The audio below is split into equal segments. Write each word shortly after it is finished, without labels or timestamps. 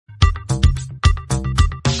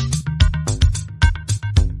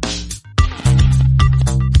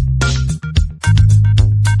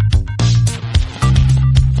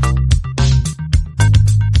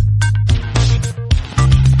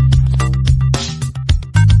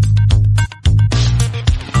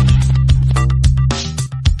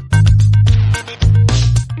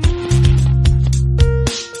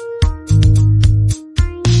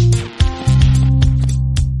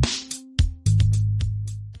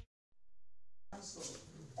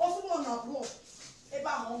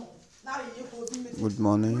Good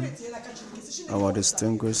morning, our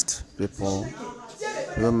distinguished people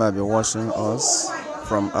who may be watching us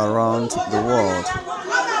from around the world.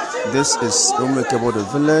 This is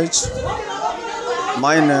Obiezike village.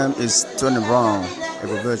 My name is Tony Brown,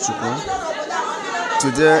 Obiezike.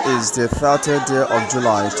 Today is the 30th day of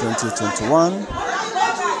July 2021,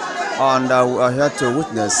 and we are here to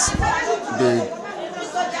witness the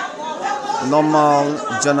normal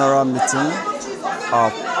general meeting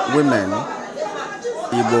of women,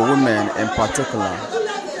 Igbo women in particular.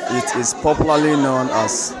 It is popularly known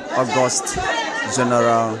as August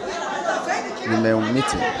General Women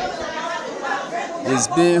Meeting. It's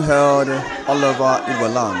being held all over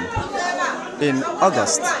Igbo land. In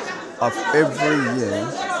August of every year,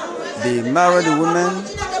 the married women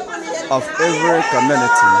of every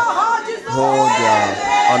community hold their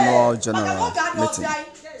annual general meeting,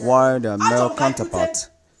 while their male counterparts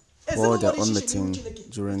hold their own meeting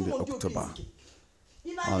during the October.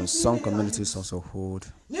 And some communities also hold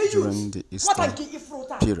during the Easter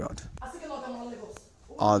period.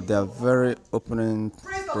 At their very opening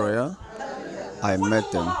prayer, I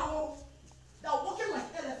met them.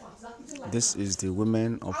 This is the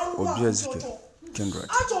women of Obiezike kindred,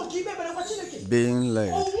 being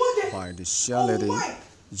led by the Chair Lady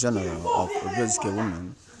General of Obiezike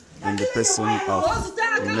women in the person of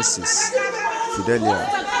Mrs. Fidelia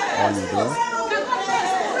Onido.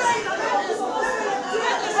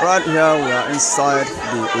 Right here we are inside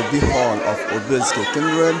the Obi Hall of Obiezike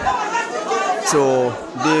kindred to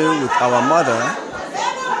be with our mother,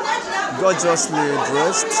 gorgeously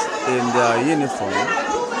dressed in their uniform.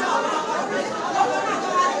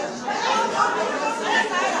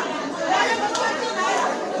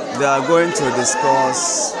 They are going to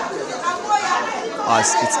discuss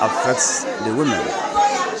as it affects the women.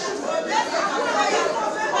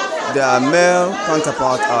 Their male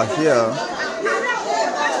counterparts are here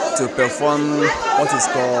to perform what is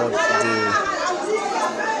called the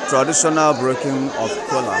traditional breaking of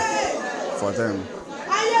kola for them.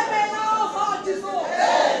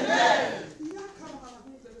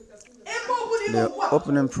 The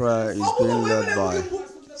opening prayer is being led by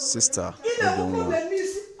Sister Obiezike.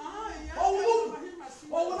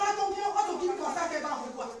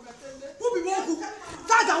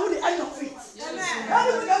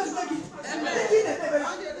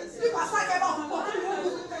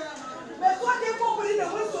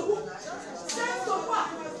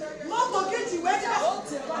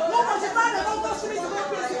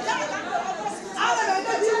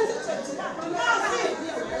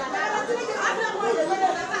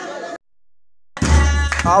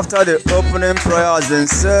 After the opening prayer has been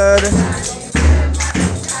said,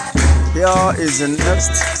 here is the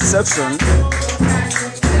next section.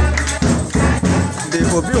 The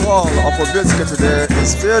Obi Hall of Obiezike today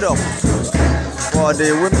is filled up for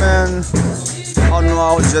the women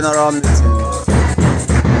annual general meeting.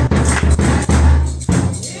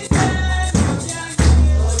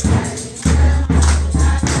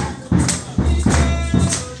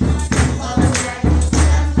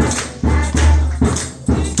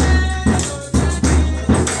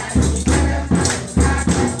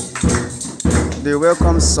 The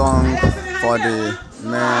welcome song for the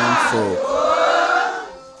men folk.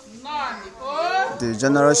 The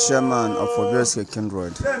General Chairman of Obiezike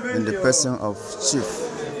kindred, in the person of Chief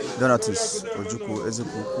Donatus Ojukwu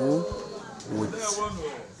Ezepuku, with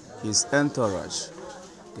his entourage,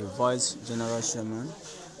 the Vice General Chairman,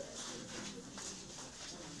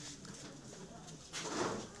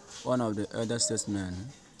 one of the elder statesmen,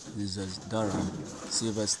 Mrs. Dara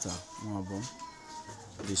Sylvester Mwabo,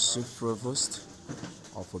 the Chief Provost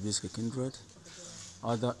of Obiezike kindred,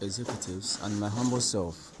 other executives, and my humble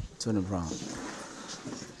self, Tony Brown.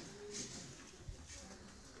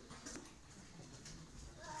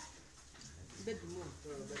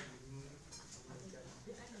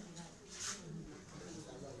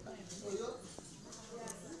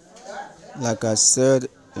 Like I said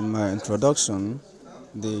in my introduction,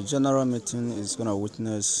 the general meeting is going to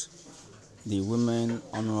witness the Women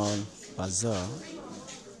Annual Bazaar,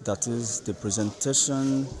 that is the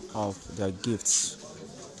presentation of their gifts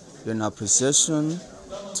in appreciation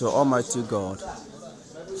to Almighty God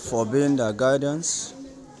for being their guidance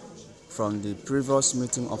from the previous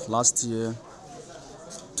meeting of last year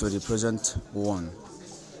to the present one.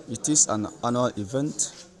 It is an annual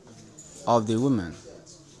event of the women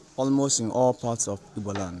almost in all parts of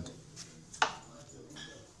Igbo land.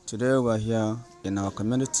 Today we are here in our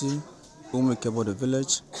community, Ikebudu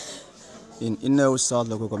village, in Inner South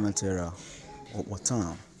local government area of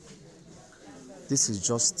Watan. This is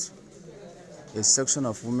just a section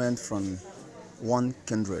of women from one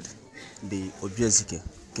kindred, the Obiezike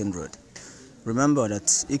kindred. Remember that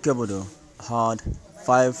Ikebudu had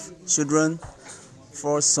 5 children,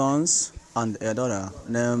 4 sons and a daughter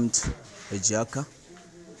named Obiezike.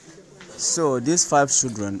 So these 5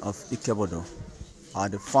 children of Ikebudu are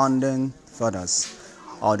the founding fathers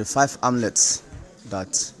of the 5 hamlets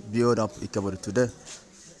that build up Ikebudu today.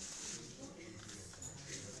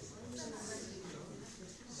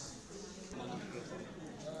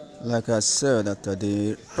 Like I said, that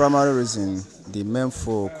the primary reason the men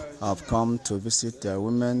folk have come to visit their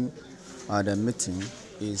women at the meeting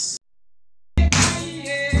is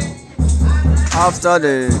after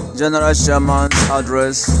the general chairman's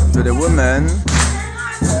address to the women.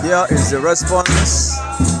 Here is the response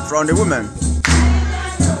from the women.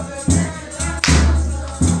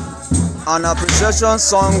 An appreciation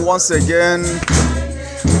song once again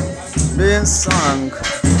being sung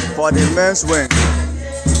for the men's wing.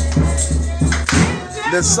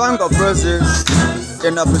 The song of praises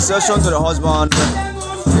in appreciation to the husband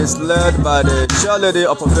is led by the chairlady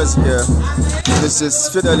of Obiezike,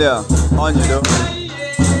 Mrs. Fidelia Onyido.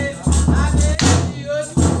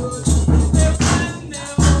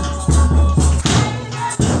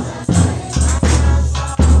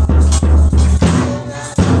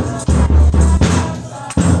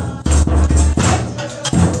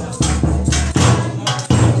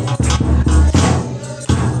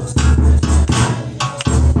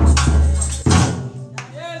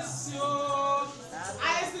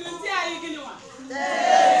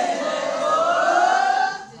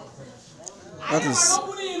 That is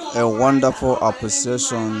a wonderful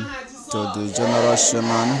appreciation to the general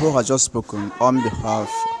chairman who has just spoken on behalf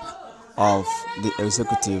of the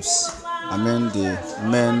executives, I mean the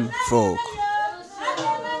men folk.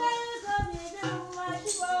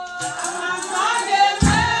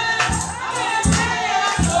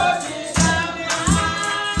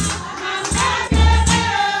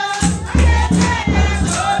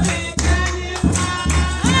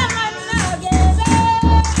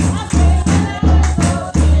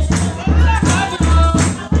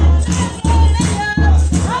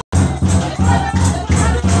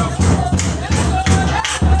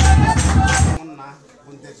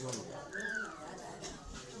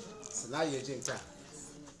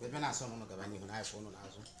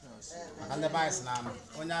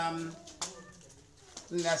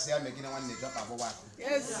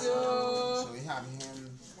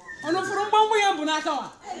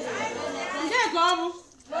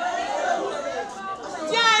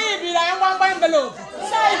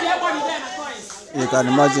 You can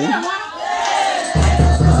imagine.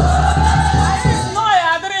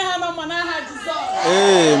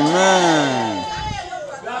 Amen.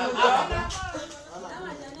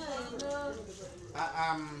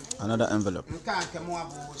 Another envelope.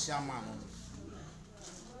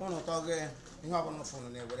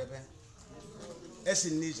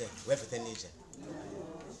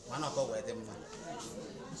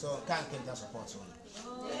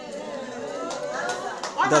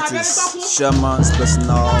 That is Chairman's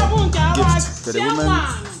personal gift to the women.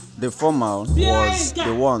 The formal was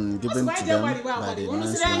the one given to them by the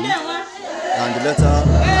men's wing, and the letter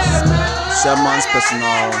is Chairman's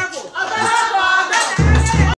personal gift.